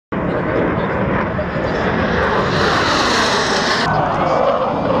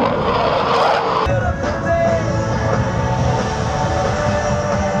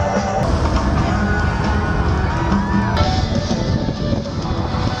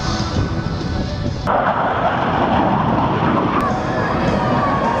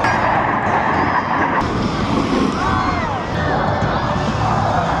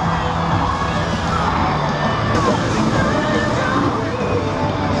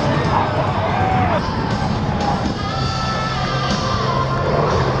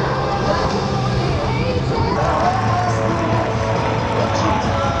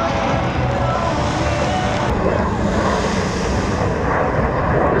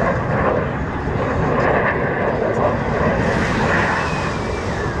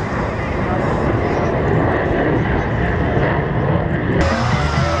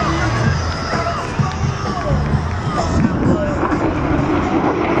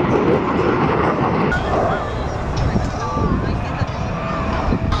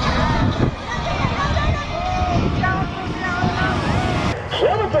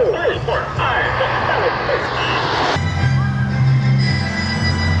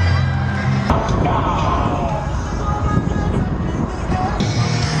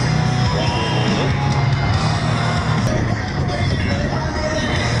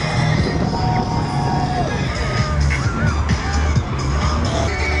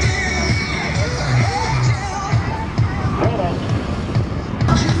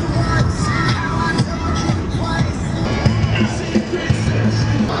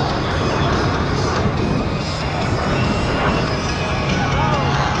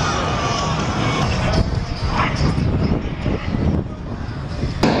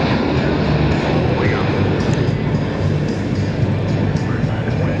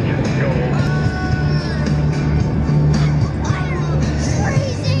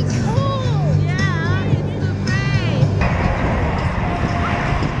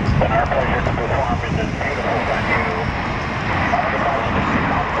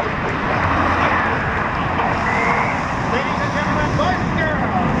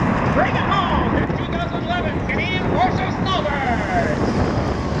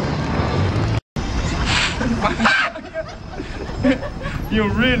You're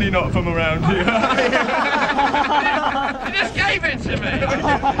really not from around here. You just gave it to me.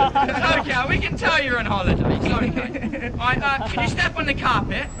 It's okay, we can tell you're on holiday. It's okay. Right, can you step on the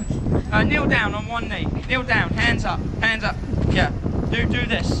carpet? Kneel down on one knee. Kneel down, hands up, hands up. Yeah, do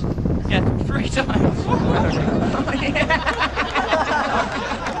this. Yeah, 3 times.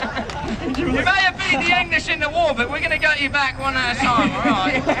 You may have beat the English in the war, but we're going to get you back one at a time,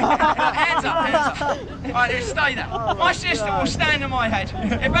 alright? Hands up, hands up. Alright, just stay there. My sister will stand on my head.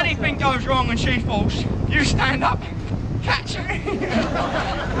 If anything goes wrong and she falls, you stand up, catch her.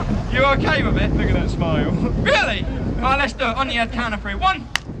 You okay with it? Look at that smile. Really? Alright, let's do it. On the head, count of 3. 1,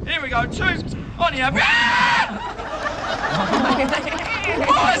 here we go, 2, on the head.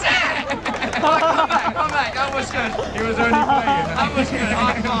 What was it? Come back, that was good. He was only playing. That was good,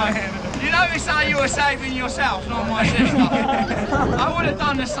 high five. You notice how you were saving yourself, not my sister. I would have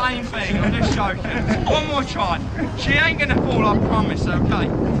done the same thing, I'm just joking. One more try. She ain't gonna fall, I promise, okay?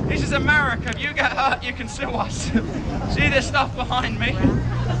 This is America, if you get hurt, you can sue us. See this stuff behind me?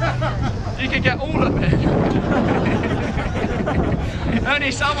 You can get all of it.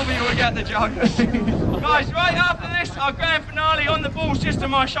 Only some of you will get the joke. Guys, right after this, our grand finale on the balls just to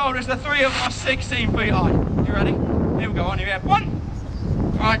my shoulders, the 3 of us 16 feet high. You ready? Here we go, on your head. 1.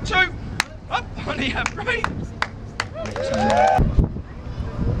 Alright, 2. Up, on your head. 3.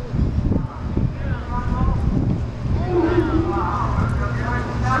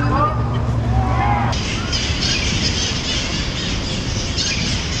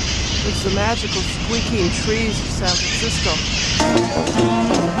 It's the magical squeaking trees of San Francisco.